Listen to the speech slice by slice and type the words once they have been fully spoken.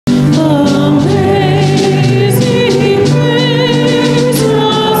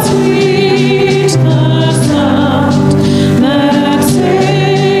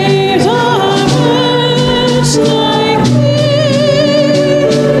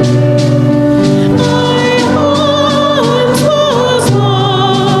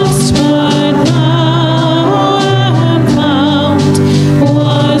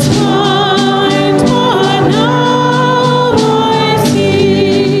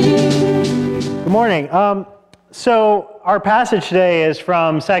morning. So our passage today is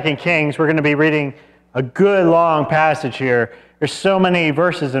from 2 Kings. We're going to be reading a good long passage here. There's so many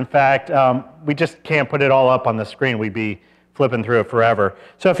verses, in fact, we just can't put it all up on the screen. We'd be flipping through it forever.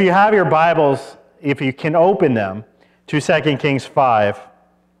 So if you have your Bibles, if you can open them to 2 Kings 5,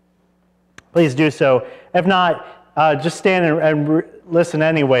 please do so. If not, just stand and listen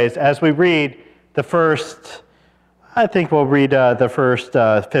anyways as we read the first, I think we'll read the first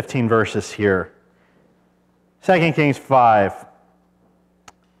 15 verses here. 2 Kings 5.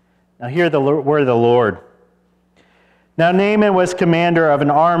 Now hear the word of the Lord. Now Naaman was commander of an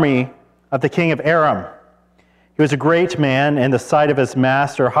army of the king of Aram. He was a great man in the sight of his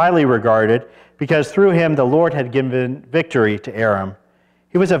master, highly regarded, because through him the Lord had given victory to Aram.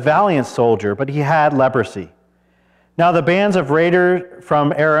 He was a valiant soldier, but he had leprosy. Now the bands of raiders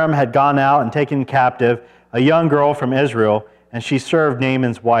from Aram had gone out and taken captive a young girl from Israel, and she served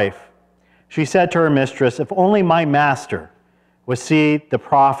Naaman's wife. She said to her mistress, "If only my master would see the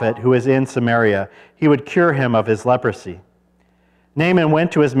prophet who is in Samaria, he would cure him of his leprosy." Naaman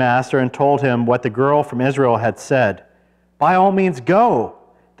went to his master and told him what the girl from Israel had said. "By all means go,"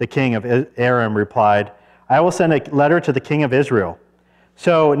 the king of Aram replied. "I will send a letter to the king of Israel."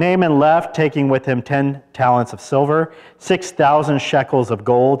 So Naaman left, taking with him 10 talents of silver, 6,000 shekels of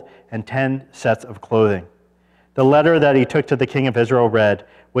gold, and 10 sets of clothing. The letter that he took to the king of Israel read,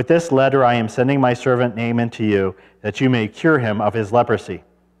 "With this letter I am sending my servant Naaman to you, that you may cure him of his leprosy."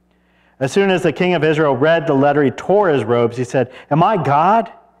 As soon as the king of Israel read the letter, he tore his robes. He said, "Am I God?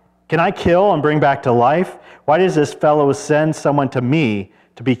 Can I kill and bring back to life? Why does this fellow send someone to me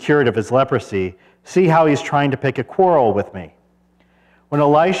to be cured of his leprosy? See how he's trying to pick a quarrel with me." When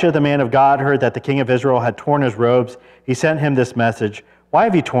Elisha, the man of God, heard that the king of Israel had torn his robes, he sent him this message, "Why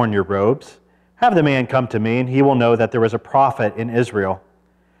have you torn your robes? Have the man come to me, and he will know that there was a prophet in Israel."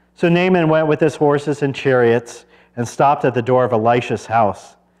 So Naaman went with his horses and chariots and stopped at the door of Elisha's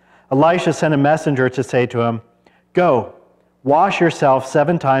house. Elisha sent a messenger to say to him, "Go, wash yourself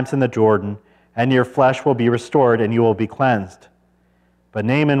 7 times in the Jordan, and your flesh will be restored, and you will be cleansed." But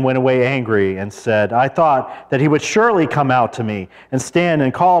Naaman went away angry and said, "I thought that he would surely come out to me and stand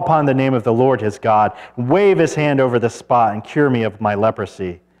and call upon the name of the Lord his God, and wave his hand over the spot and cure me of my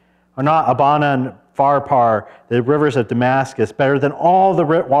leprosy. Are not Abana and Pharpar, the rivers of Damascus, better than all the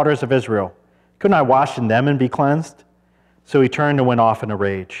waters of Israel? Couldn't I wash in them and be cleansed?" So he turned and went off in a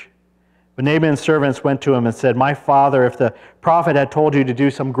rage. But Naaman's servants went to him and said, "My father, if the prophet had told you to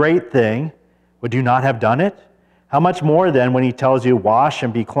do some great thing, would you not have done it? How much more then when he tells you, 'Wash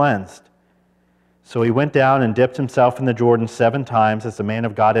and be cleansed'?" So he went down and dipped himself in the Jordan 7 times, as the man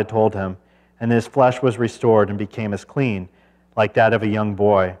of God had told him, and his flesh was restored and became as clean, like that of a young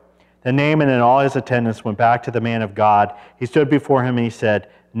boy. Then Naaman and all his attendants went back to the man of God. He stood before him and he said,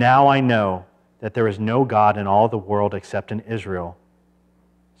 "Now I know that there is no God in all the world except in Israel.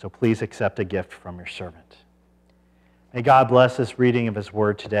 So please accept a gift from your servant." May God bless this reading of his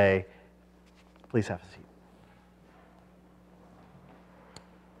word today. Please have a seat.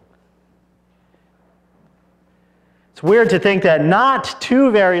 It's weird to think that not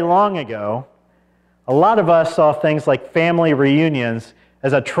too very long ago, a lot of us saw things like family reunions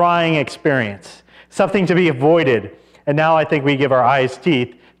as a trying experience, something to be avoided. And now I think we give our eyes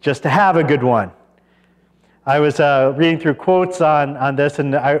teeth just to have a good one. I was reading through quotes on this,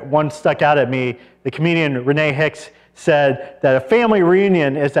 and one stuck out at me. The comedian Renee Hicks said that a family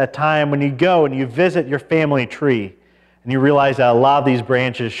reunion is that time when you go and you visit your family tree, and you realize that a lot of these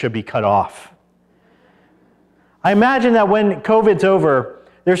branches should be cut off. I imagine that when COVID's over,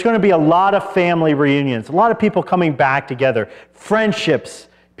 there's going to be a lot of family reunions, a lot of people coming back together, friendships,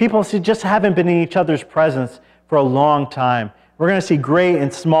 people who just haven't been in each other's presence for a long time. We're going to see great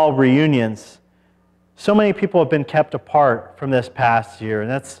and small reunions. So many people have been kept apart from this past year, and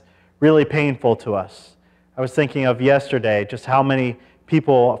that's really painful to us. I was thinking of yesterday just how many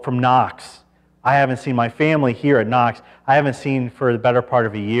people from Knox. I haven't seen my family here at Knox. I haven't seen for the better part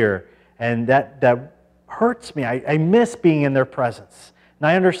of a year, and that hurts me. I miss being in their presence. And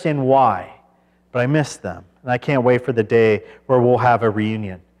I understand why, but I miss them. And I can't wait for the day where we'll have a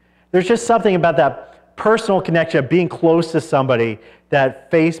reunion. There's just something about that personal connection of being close to somebody that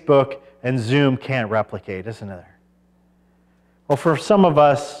Facebook and Zoom can't replicate, isn't there? Well, for some of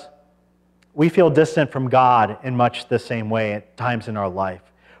us, we feel distant from God in much the same way at times in our life.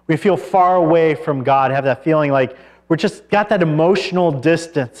 We feel far away from God, have that feeling like we're just got that emotional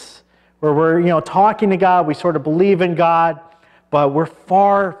distance where we're, talking to God, we sort of believe in God, but we're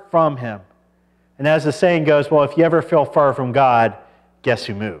far from him. And as the saying goes, well, if you ever feel far from God, guess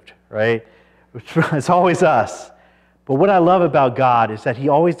who moved, right? It's always us. But what I love about God is that he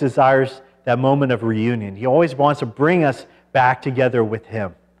always desires that moment of reunion. He always wants to bring us back together with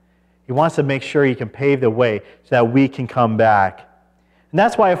him. He wants to make sure he can pave the way so that we can come back. And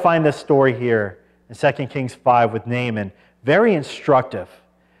that's why I find this story here in 2 Kings 5 with Naaman very instructive.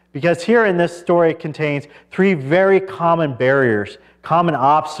 Because here in this story it contains three very common barriers, common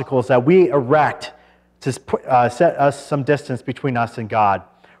obstacles that we erect to set us some distance between us and God.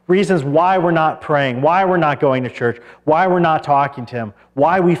 Reasons why we're not praying, why we're not going to church, why we're not talking to him,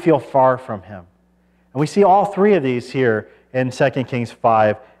 why we feel far from him. And we see all three of these here in 2 Kings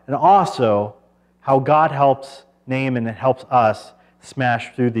 5, and also how God helps Naaman and helps us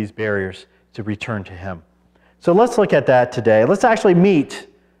smash through these barriers to return to him. So let's look at that today. Let's actually meet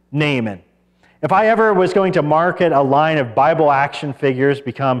Naaman. If I ever was going to market a line of Bible action figures,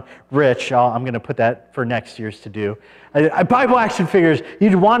 become rich, I'm going to put that for next year's to do. Bible action figures,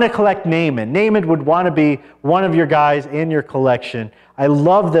 you'd want to collect Naaman. Naaman would want to be one of your guys in your collection. I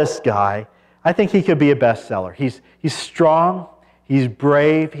love this guy. I think he could be a bestseller. He's strong, he's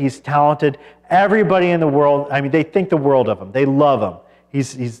brave, he's talented. Everybody in the world, they think the world of him. They love him.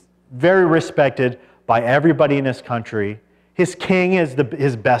 He's very respected by everybody in his country. His king is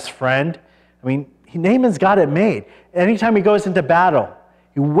his best friend. Naaman's got it made. Anytime he goes into battle,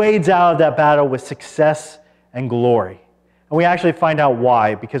 he wades out of that battle with success and glory. And we actually find out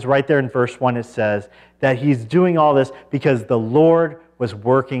why, because right there in verse 1 it says that he's doing all this because the Lord was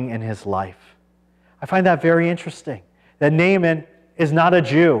working in his life. I find that very interesting, that Naaman is not a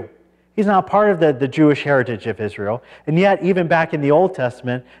Jew. He's not part of the Jewish heritage of Israel. And yet, even back in the Old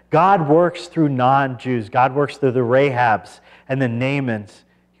Testament, God works through non-Jews. God works through the Rahabs and the Naamans.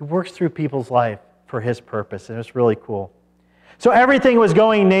 He works through people's life for his purpose, and it's really cool. So everything was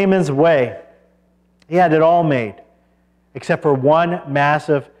going Naaman's way. He had it all made, except for one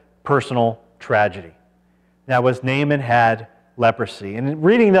massive personal tragedy. That was Naaman had leprosy. And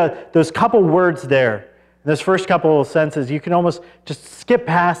reading those couple words there, those first couple of sentences, you can almost just skip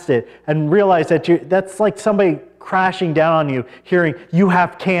past it and realize that that's like somebody crashing down on you, hearing you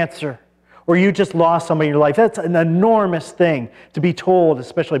have cancer, or you just lost somebody in your life. That's an enormous thing to be told,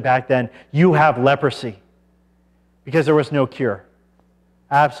 especially back then, you have leprosy, because there was no cure.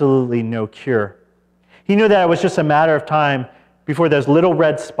 Absolutely no cure. He knew that it was just a matter of time before those little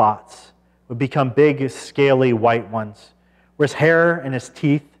red spots would become big, scaly white ones, where his hair and his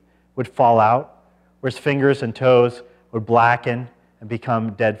teeth would fall out, where his fingers and toes would blacken and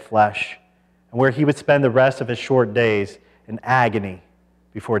become dead flesh, and where he would spend the rest of his short days in agony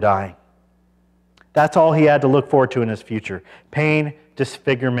before dying. That's all he had to look forward to in his future. Pain,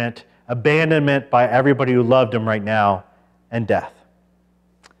 disfigurement, abandonment by everybody who loved him right now, and death.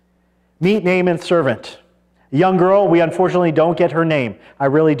 Meet Naaman's servant. A young girl, we unfortunately don't get her name. I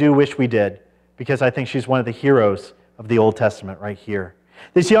really do wish we did, because I think she's one of the heroes of the Old Testament right here.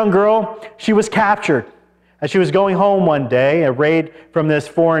 This young girl, she was captured. As she was going home one day, a raid from this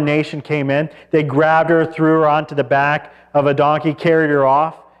foreign nation came in. They grabbed her, threw her onto the back of a donkey, carried her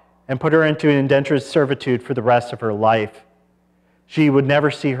off, and put her into indentured servitude for the rest of her life. She would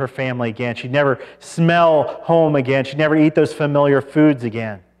never see her family again. She'd never smell home again. She'd never eat those familiar foods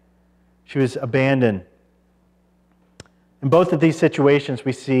again. She was abandoned. In both of these situations,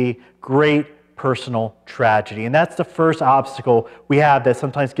 we see great personal tragedy. And that's the first obstacle we have that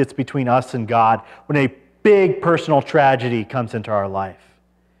sometimes gets between us and God, when a big personal tragedy comes into our life.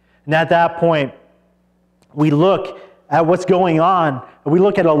 And at that point, we look at what's going on. We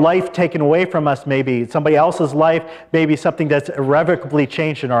look at a life taken away from us, maybe somebody else's life, maybe something that's irrevocably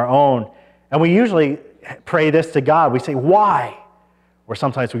changed in our own. And we usually pray this to God. We say, why? Or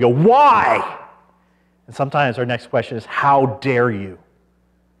sometimes we go, why? And sometimes our next question is, how dare you?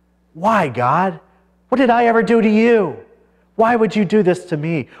 Why, God? What did I ever do to you? Why would you do this to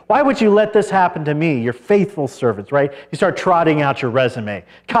me? Why would you let this happen to me? Your faithful servants, right? You start trotting out your resume.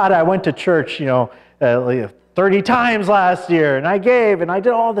 God, I went to church, 30 times last year, and I gave, and I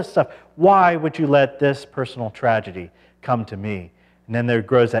did all this stuff. Why would you let this personal tragedy come to me? And then there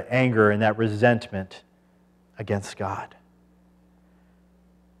grows that anger and that resentment against God.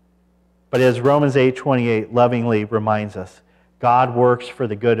 But as Romans 8:28 lovingly reminds us, God works for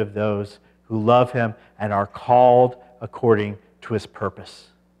the good of those who love him and are called according to his purpose.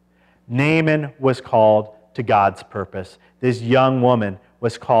 Naaman was called to God's purpose. This young woman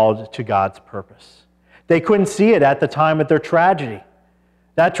was called to God's purpose. They couldn't see it at the time of their tragedy.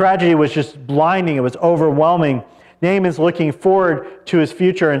 That tragedy was just blinding. It was overwhelming. Naaman's looking forward to his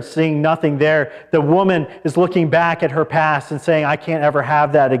future and seeing nothing there. The woman is looking back at her past and saying, I can't ever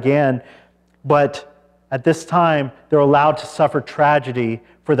have that again. But at this time, they're allowed to suffer tragedy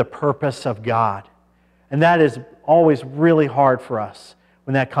for the purpose of God. And that is always really hard for us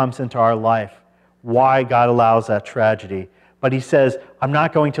when that comes into our life, why God allows that tragedy. But he says, I'm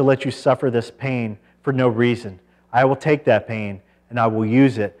not going to let you suffer this pain for no reason. I will take that pain and I will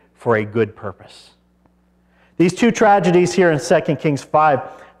use it for a good purpose. These two tragedies here in 2 Kings 5,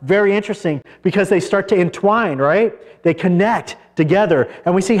 very interesting because they start to entwine, right? They connect together,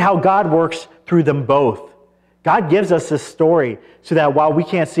 and we see how God works through them both. God gives us this story so that while we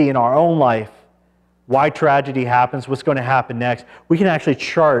can't see in our own life why tragedy happens, what's going to happen next, we can actually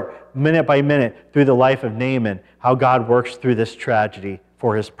chart minute by minute through the life of Naaman how God works through this tragedy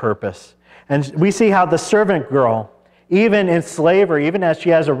for his purpose. And we see how the servant girl, even in slavery, even as she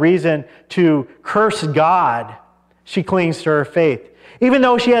has a reason to curse God, she clings to her faith. Even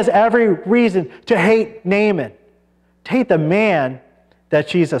though she has every reason to hate Naaman, to hate the man that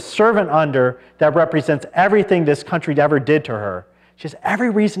she's a servant under that represents everything this country ever did to her. She has every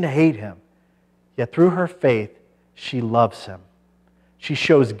reason to hate him. Yet through her faith, she loves him. She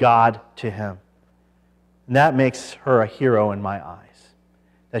shows God to him. And that makes her a hero in my eyes.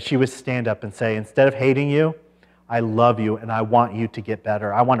 That she would stand up and say, instead of hating you, I love you and I want you to get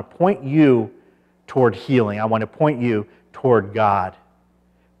better. I want to point you toward healing. I want to point you toward God.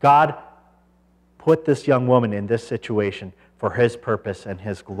 God put this young woman in this situation for his purpose and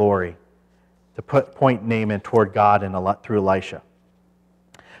his glory, to point Naaman toward God and through Elisha.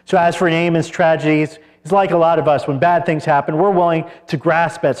 So as for Naaman's tragedies, he's like a lot of us. When bad things happen, we're willing to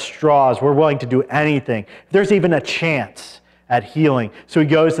grasp at straws. We're willing to do anything. There's even a chance at healing. So he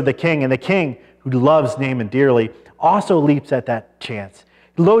goes to the king, and the king, who loves Naaman dearly, also leaps at that chance.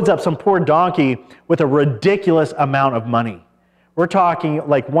 He loads up some poor donkey with a ridiculous amount of money. We're talking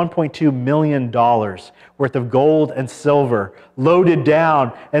like $1.2 million worth of gold and silver loaded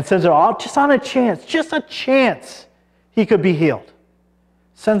down, and sends it all just on a chance, he could be healed.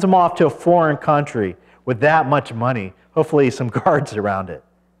 Sends him off to a foreign country with that much money, hopefully some guards around it.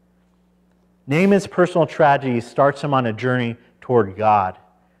 Naaman's personal tragedy starts him on a journey toward God.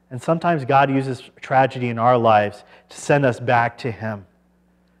 And sometimes God uses tragedy in our lives to send us back to him.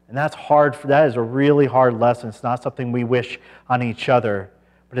 And that's hard. That is a really hard lesson. It's not something we wish on each other.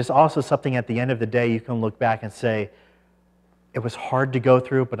 But it's also something at the end of the day you can look back and say, it was hard to go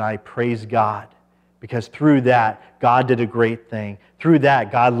through, but I praise God. Because through that, God did a great thing. Through that,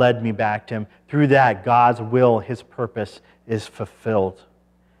 God led me back to him. Through that, God's will, his purpose is fulfilled.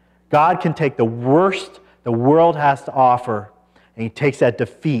 God can take the worst the world has to offer, and he takes that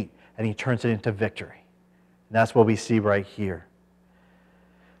defeat and he turns it into victory. And that's what we see right here.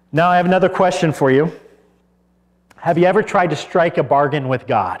 Now I have another question for you. Have you ever tried to strike a bargain with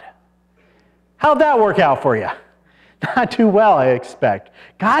God? How'd that work out for you? Not too well, I expect.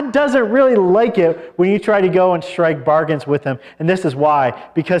 God doesn't really like it when you try to go and strike bargains with him. And this is why.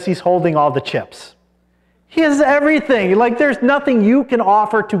 Because he's holding all the chips. He has everything. Like there's nothing you can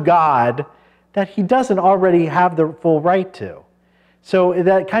offer to God that he doesn't already have the full right to. So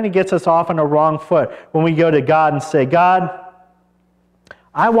that kind of gets us off on a wrong foot when we go to God and say, God,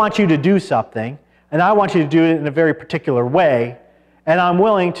 I want you to do something, and I want you to do it in a very particular way, and I'm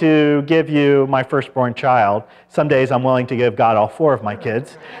willing to give you my firstborn child. Some days I'm willing to give God all four of my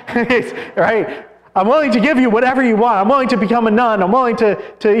kids. Right? I'm willing to give you whatever you want. I'm willing to become a nun. I'm willing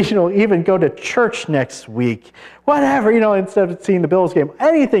to even go to church next week. Whatever, instead of seeing the Bills game.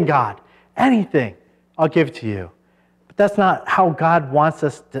 Anything, God. Anything. I'll give to you. But that's not how God wants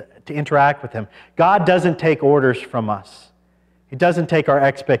us to interact with him. God doesn't take orders from us. He doesn't take our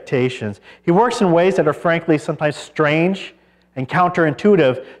expectations. He works in ways that are frankly sometimes strange and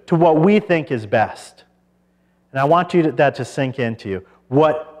counterintuitive to what we think is best. And I want that to sink into you.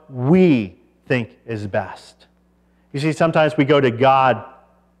 What we think is best. You see, sometimes we go to God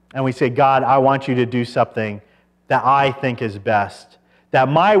and we say, God, I want you to do something that I think is best. That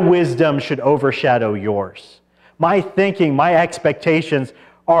my wisdom should overshadow yours. My thinking, my expectations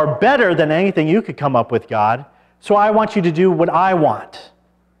are better than anything you could come up with, God. So I want you to do what I want.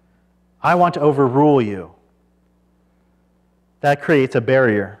 I want to overrule you. That creates a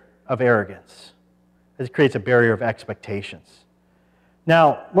barrier of arrogance. It creates a barrier of expectations.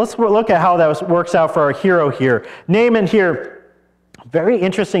 Now, let's look at how that works out for our hero here. Naaman here, very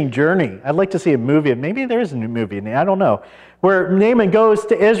interesting journey. I'd like to see a movie. Maybe there is a new movie, I don't know. Where Naaman goes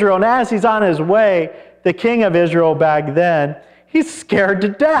to Israel, and as he's on his way, the king of Israel back then, he's scared to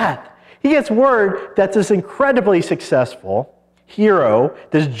death. He gets word that this incredibly successful hero,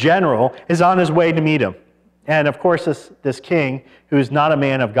 this general, is on his way to meet him. And of course, this king, who's not a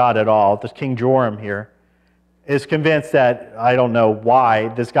man of God at all, this King Joram here, is convinced that, I don't know why,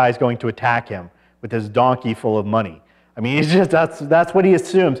 this guy's going to attack him with his donkey full of money. I mean, that's what he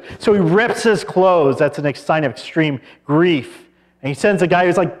assumes. So he rips his clothes. That's a sign of extreme grief And he sends a guy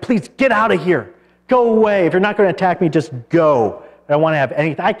who's like, please get out of here. Go away. If you're not going to attack me, just go. I don't want to have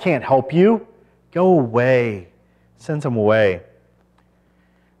anything. I can't help you. Go away. Sends him away.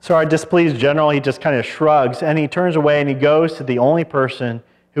 So our displeased general, he just kind of shrugs, and he turns away and he goes to the only person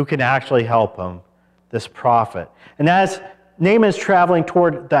who can actually help him, this prophet. And as Naaman is traveling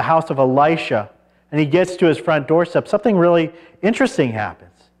toward the house of Elisha, and he gets to his front doorstep, something really interesting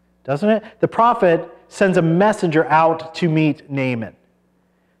happens, doesn't it? The prophet sends a messenger out to meet Naaman.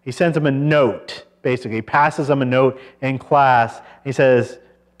 He sends him a note, basically. He passes him a note in class. He says,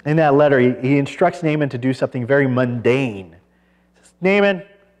 in that letter, he instructs Naaman to do something very mundane. He says, Naaman,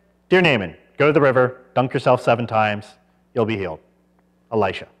 dear Naaman, go to the river, dunk yourself 7 times, you'll be healed.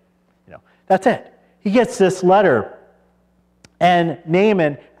 Elisha. That's it. He gets this letter, and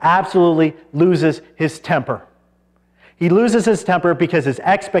Naaman absolutely loses his temper. He loses his temper because his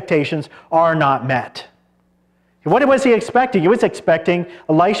expectations are not met. What was he expecting? He was expecting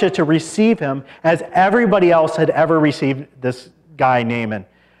Elisha to receive him as everybody else had ever received this guy, Naaman.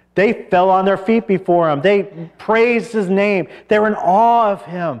 They fell on their feet before him. They praised his name. They were in awe of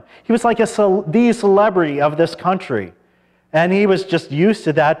him. He was like the celebrity of this country. And he was just used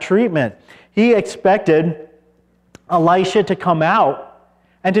to that treatment. He expected Elisha to come out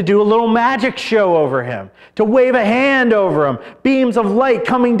and to do a little magic show over him, to wave a hand over him, beams of light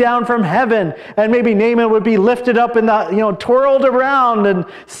coming down from heaven, and maybe Naaman would be lifted up and twirled around, and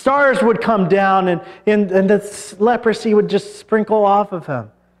stars would come down, and the leprosy would just sprinkle off of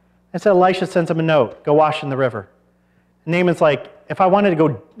him. And so Elisha sends him a note, go wash in the river. And Naaman's like, if I wanted to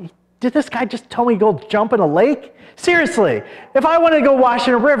go, did this guy just tell me to go jump in a lake? Seriously, if I wanted to go wash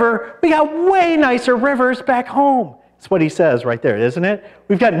in a river, we got way nicer rivers back home. That's what he says right there, isn't it?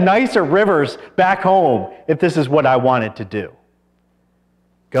 We've got nicer rivers back home if this is what I wanted to do.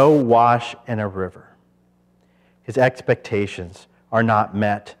 Go wash in a river. His expectations are not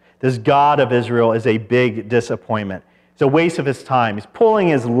met. This God of Israel is a big disappointment. It's a waste of his time. He's pulling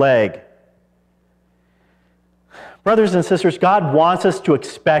his leg. Brothers and sisters, God wants us to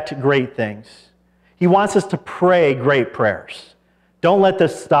expect great things. He wants us to pray great prayers. Don't let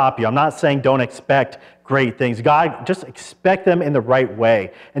this stop you. I'm not saying don't expect great things. God, just expect them in the right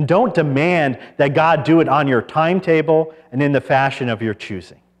way. And don't demand that God do it on your timetable and in the fashion of your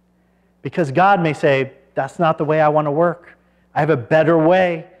choosing. Because God may say, that's not the way I want to work. I have a better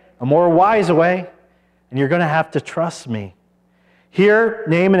way, a more wise way, and you're going to have to trust me. Here,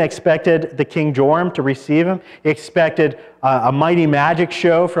 Naaman expected the king Joram to receive him. He expected a mighty magic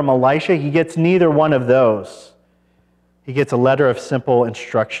show from Elisha. He gets neither one of those. He gets a letter of simple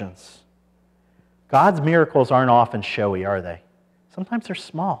instructions. God's miracles aren't often showy, are they? Sometimes they're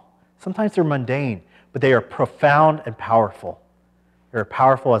small. Sometimes they're mundane, but they are profound and powerful. They're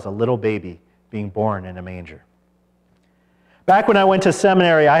powerful as a little baby being born in a manger. Back when I went to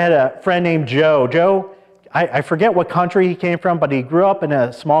seminary, I had a friend named Joe. Joe, I forget what country he came from, but he grew up in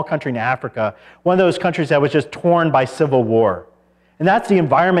a small country in Africa, one of those countries that was just torn by civil war. And that's the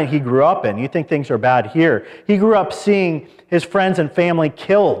environment he grew up in. You think things are bad here. He grew up seeing his friends and family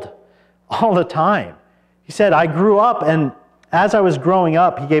killed all the time. He said, I grew up, and as I was growing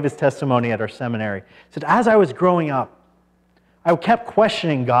up, he gave his testimony at our seminary. He said, as I was growing up, I kept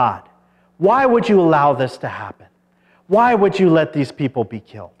questioning God. Why would you allow this to happen? Why would you let these people be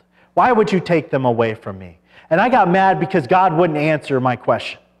killed? Why would you take them away from me? And I got mad because God wouldn't answer my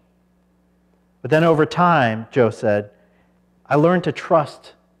question. But then over time, Joe said, I learned to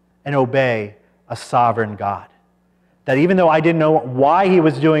trust and obey a sovereign God. That even though I didn't know why he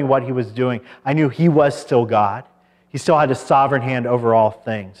was doing what he was doing, I knew he was still God. He still had a sovereign hand over all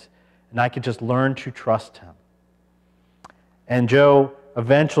things. And I could just learn to trust him. And Joe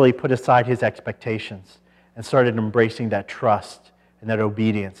eventually put aside his expectations and started embracing that trust and that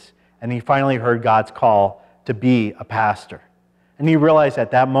obedience. And he finally heard God's call to be a pastor. And he realized at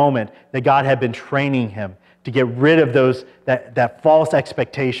that moment that God had been training him to get rid of those that false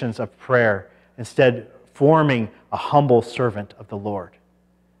expectations of prayer, instead forming a humble servant of the Lord.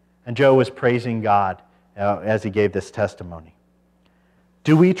 And Joe was praising God as he gave this testimony.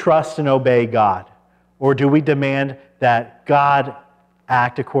 Do we trust and obey God, or do we demand that God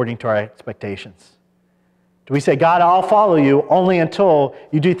act according to our expectations? Do we say, God, I'll follow you only until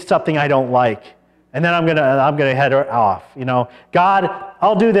you do something I don't like, and then I'm gonna head off? God,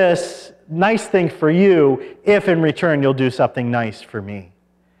 I'll do this nice thing for you if in return you'll do something nice for me.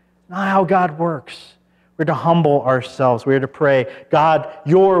 Not how God works. We're to humble ourselves. We're to pray, God,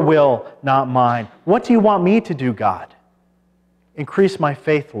 your will, not mine. What do you want me to do, God? Increase my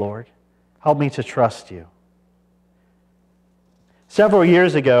faith, Lord. Help me to trust you. Several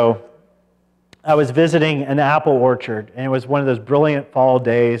years ago, I was visiting an apple orchard, and it was one of those brilliant fall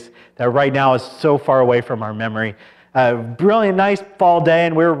days that right now is so far away from our memory. Brilliant, nice fall day,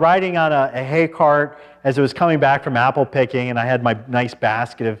 and we were riding on a hay cart as it was coming back from apple picking, and I had my nice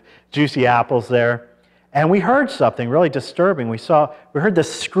basket of juicy apples there. And we heard something really disturbing. We heard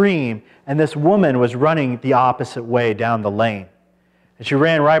this scream, and this woman was running the opposite way down the lane. And she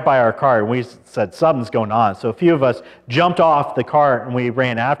ran right by our car, and we said, something's going on. So a few of us jumped off the cart, and we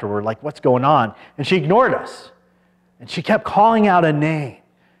ran after her. We're like, what's going on? And she ignored us. And she kept calling out a name.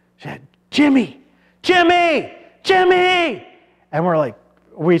 She said, Jimmy, Jimmy, Jimmy. And we're like,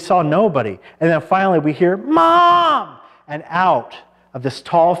 we saw nobody. And then finally we hear, Mom! And out of this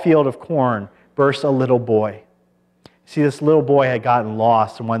tall field of corn burst a little boy. See, this little boy had gotten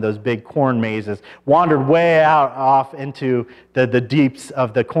lost in one of those big corn mazes, wandered way out off into the deeps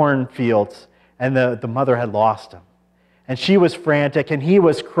of the cornfields, and the mother had lost him. And she was frantic, and he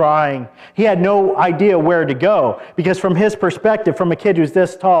was crying. He had no idea where to go, because from his perspective, from a kid who's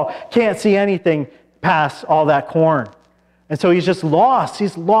this tall, can't see anything past all that corn. And so he's just lost.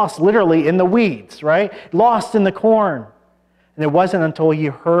 He's lost literally in the weeds, right? Lost in the corn. And it wasn't until he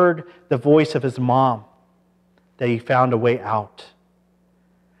heard the voice of his mom that he found a way out.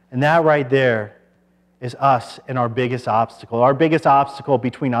 And that right there is us and our biggest obstacle. Our biggest obstacle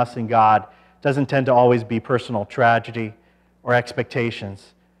between us and God doesn't tend to always be personal tragedy or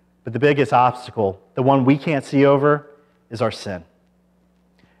expectations. But the biggest obstacle, the one we can't see over, is our sin.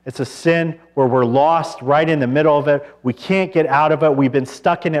 It's a sin where we're lost right in the middle of it. We can't get out of it. We've been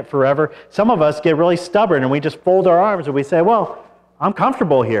stuck in it forever. Some of us get really stubborn and we just fold our arms and we say, well, I'm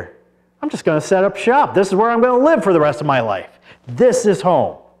comfortable here. I'm just going to set up shop. This is where I'm going to live for the rest of my life. This is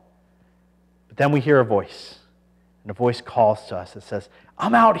home. But then we hear a voice. And a voice calls to us. It says,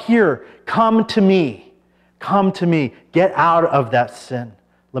 I'm out here. Come to me. Come to me. Get out of that sin.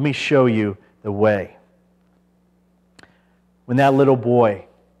 Let me show you the way. When that little boy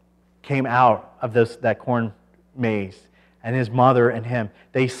came out of that corn maze, and his mother and him,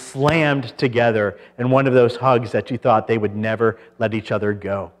 they slammed together in one of those hugs that you thought they would never let each other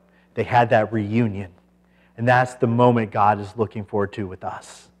go. They had that reunion. And that's the moment God is looking forward to with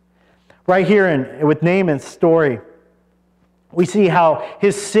us. Right here with Naaman's story, we see how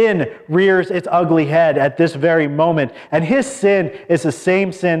his sin rears its ugly head at this very moment. And his sin is the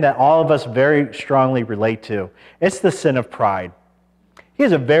same sin that all of us very strongly relate to. It's the sin of pride. He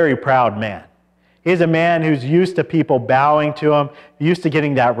is a very proud man. He's a man who's used to people bowing to him, used to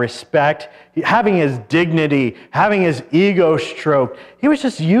getting that respect, having his dignity, having his ego stroked. He was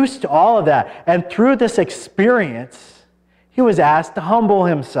just used to all of that. And through this experience, he was asked to humble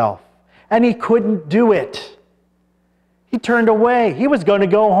himself. And he couldn't do it. He turned away. He was going to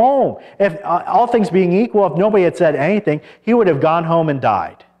go home. If all things being equal, if nobody had said anything, he would have gone home and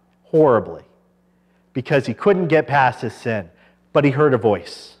died horribly because he couldn't get past his sin. But he heard a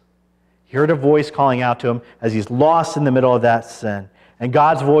voice. He heard a voice calling out to him as he's lost in the middle of that sin. And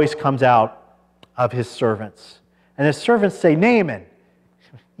God's voice comes out of his servants. And his servants say, Naaman,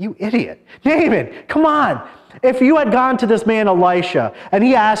 you idiot. Naaman, come on. If you had gone to this man Elisha and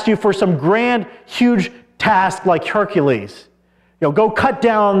he asked you for some grand, huge task like Hercules, go cut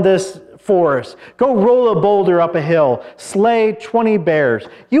down this forest, go roll a boulder up a hill, slay 20 bears,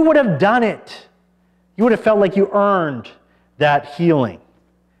 you would have done it. You would have felt like you earned that healing.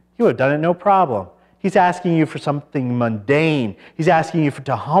 You would have done it no problem. He's asking you for something mundane. He's asking you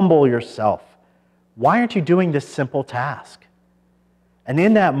to humble yourself. Why aren't you doing this simple task? And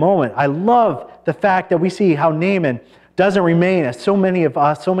in that moment, I love the fact that we see how Naaman doesn't remain, as so many of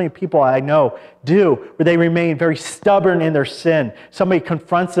us, so many people I know do, where they remain very stubborn in their sin. Somebody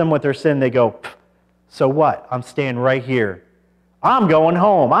confronts them with their sin, they go, so what? I'm staying right here. I'm going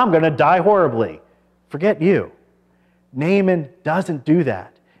home. I'm going to die horribly. Forget you. Naaman doesn't do that.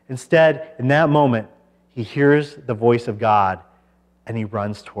 Instead, in that moment, he hears the voice of God and he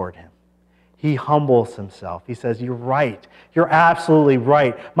runs toward him. He humbles himself. He says, you're right. You're absolutely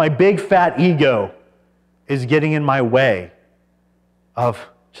right. My big fat ego is getting in my way of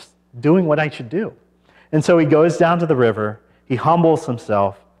just doing what I should do. And so he goes down to the river. He humbles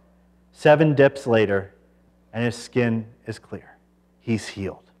himself. 7 dips later, and his skin is clear. He's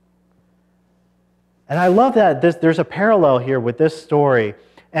healed. And I love that there's a parallel here with this story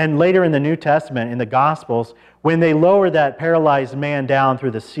and later in the New Testament, in the Gospels, when they lower that paralyzed man down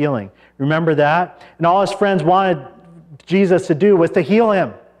through the ceiling. Remember that? And all his friends wanted Jesus to do was to heal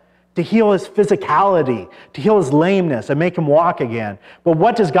him, to heal his physicality, to heal his lameness and make him walk again. But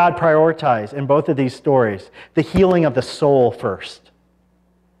what does God prioritize in both of these stories? The healing of the soul first.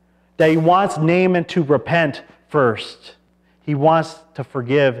 That he wants Naaman to repent first. He wants to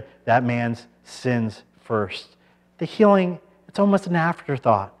forgive that man's sins first. The healing, it's almost an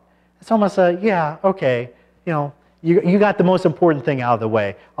afterthought. It's almost a, yeah, okay, you got the most important thing out of the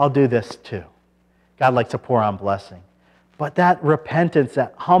way. I'll do this too. God likes to pour on blessing. But that repentance,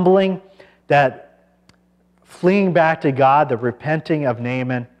 that humbling, that fleeing back to God, the repenting of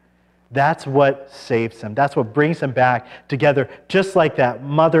Naaman, that's what saves him. That's what brings him back together, just like that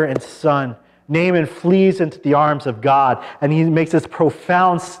mother and son. Naaman flees into the arms of God, and he makes this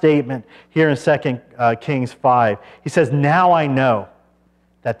profound statement here in 2 Kings 5. He says, "Now I know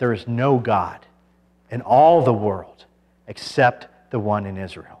that there is no God in all the world except the one in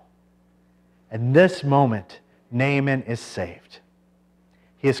Israel." In this moment, Naaman is saved.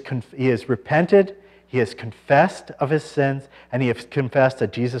 He has repented, he has confessed of his sins, and he has confessed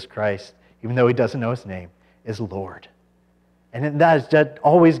that Jesus Christ, even though he doesn't know his name, is Lord. And that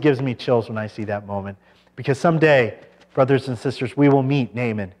always gives me chills when I see that moment. Because someday, brothers and sisters, we will meet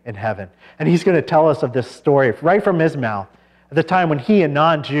Naaman in heaven. And he's going to tell us of this story right from his mouth. At the time when he, a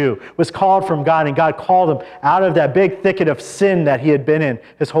non-Jew, was called from God, and God called him out of that big thicket of sin that he had been in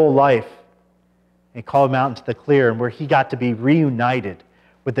his whole life. And he called him out into the clear, and where he got to be reunited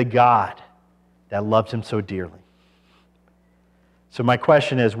with the God that loved him so dearly. So my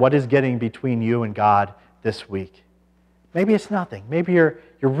question is, what is getting between you and God this week? Maybe it's nothing. Maybe you're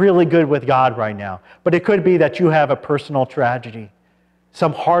really good with God right now. But it could be that you have a personal tragedy,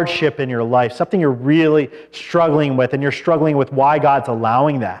 some hardship in your life, something you're really struggling with, and you're struggling with why God's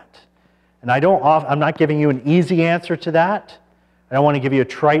allowing that. And I'm not giving you an easy answer to that. I don't want to give you a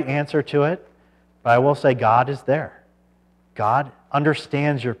trite answer to it. But I will say God is there. God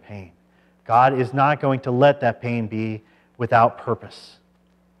understands your pain. God is not going to let that pain be without purpose.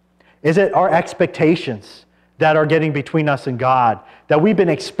 Is it our expectations that are getting between us and God, that we've been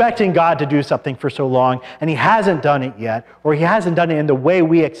expecting God to do something for so long, and He hasn't done it yet, or He hasn't done it in the way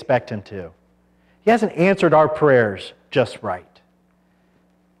we expect Him to? He hasn't answered our prayers just right.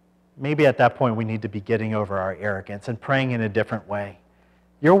 Maybe at that point we need to be getting over our arrogance and praying in a different way.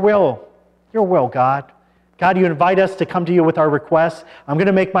 Your will, God. God, you invite us to come to you with our requests. I'm going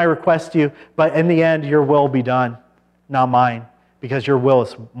to make my request to you, but in the end, your will be done, not mine, because your will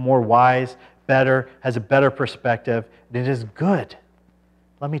is more wise, better, has a better perspective, and it is good.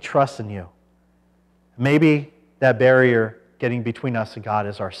 Let me trust in you. Maybe that barrier getting between us and God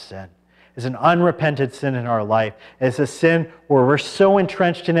is our sin. It's an unrepented sin in our life. It's a sin where we're so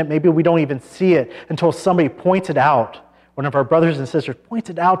entrenched in it, maybe we don't even see it until somebody points it out. One of our brothers and sisters points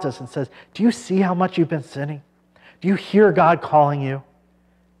it out to us and says, do you see how much you've been sinning? Do you hear God calling you?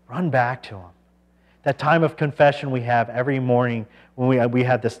 Run back to Him. That time of confession we have every morning when we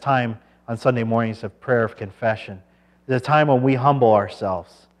have this time on Sunday mornings of prayer of confession. The time when we humble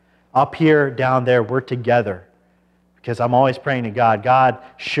ourselves. Up here, down there, we're together. Because I'm always praying to God, God,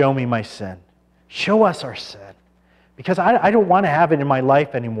 show me my sin. Show us our sin. Because I don't want to have it in my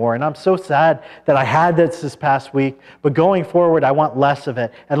life anymore. And I'm so sad that I had this past week. But going forward, I want less of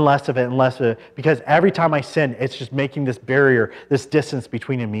it and less of it and less of it. Because every time I sin, it's just making this barrier, this distance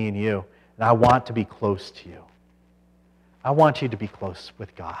between me and you. And I want to be close to you. I want you to be close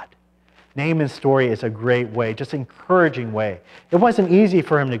with God. Naaman's story is a great way, just encouraging way. It wasn't easy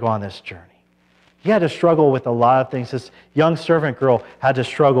for him to go on this journey. He had to struggle with a lot of things. This young servant girl had to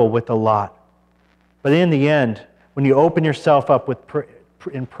struggle with a lot. But in the end, when you open yourself up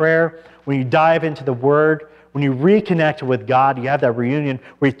in prayer, when you dive into the Word, when you reconnect with God, you have that reunion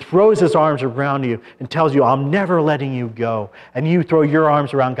where He throws His arms around you and tells you, I'm never letting you go. And you throw your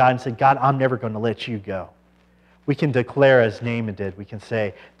arms around God and say, God, I'm never going to let you go. We can declare as Naaman did, we can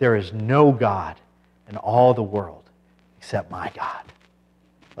say, there is no God in all the world except my God.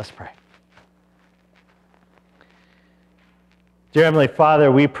 Let's pray. Dear Heavenly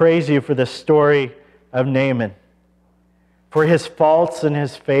Father, we praise you for the story of Naaman, for his faults and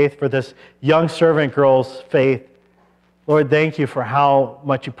his faith, for this young servant girl's faith. Lord, thank you for how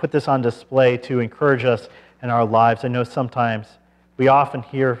much you put this on display to encourage us in our lives. I know sometimes we often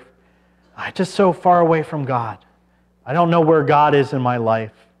hear, I'm just so far away from God. I don't know where God is in my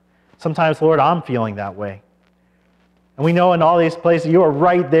life. Sometimes, Lord, I'm feeling that way. And we know in all these places, you are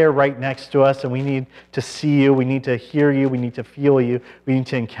right there, right next to us, and we need to see you, we need to hear you, we need to feel you, we need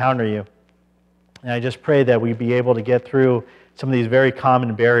to encounter you. And I just pray that we be able to get through some of these very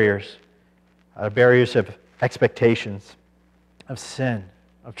common barriers, barriers of expectations, of sin,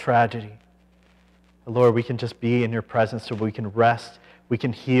 of tragedy. But Lord, we can just be in your presence so we can rest, we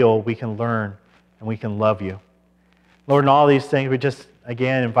can heal, we can learn, and we can love you. Lord, in all these things, we just,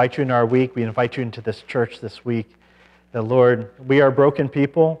 again, invite you into our week. We invite you into this church this week. That, Lord, we are broken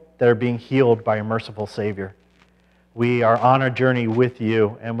people that are being healed by a merciful Savior. We are on a journey with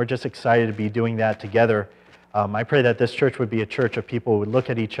you, and we're just excited to be doing that together. I pray that this church would be a church of people who would look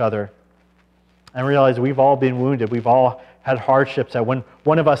at each other and realize we've all been wounded. We've all had hardships that when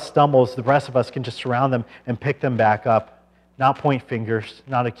one of us stumbles, the rest of us can just surround them and pick them back up. Not point fingers,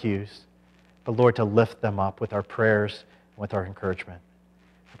 not accuse, but Lord, to lift them up with our prayers, with our encouragement.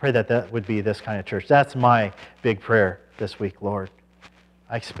 I pray that that would be this kind of church. That's my big prayer this week, Lord.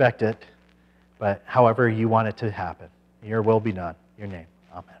 I expect it, but however you want it to happen, your will be done. In your name,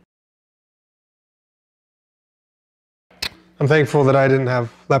 amen. I'm thankful that I didn't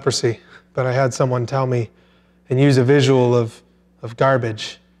have leprosy, but I had someone tell me and use a visual of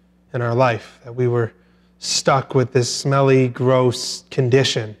garbage in our life, that we were stuck with this smelly, gross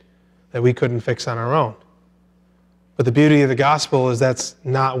condition that we couldn't fix on our own. But the beauty of the gospel is that's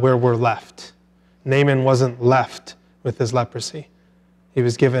not where we're left. Naaman wasn't left with his leprosy. He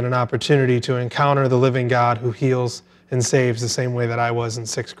was given an opportunity to encounter the living God who heals and saves the same way that I was in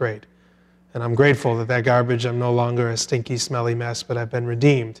 6th grade. And I'm grateful that that garbage, I'm no longer a stinky, smelly mess, but I've been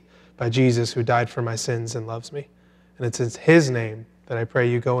redeemed by Jesus who died for my sins and loves me. And it's in his name that I pray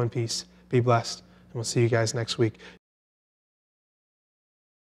you go in peace, be blessed, and we'll see you guys next week.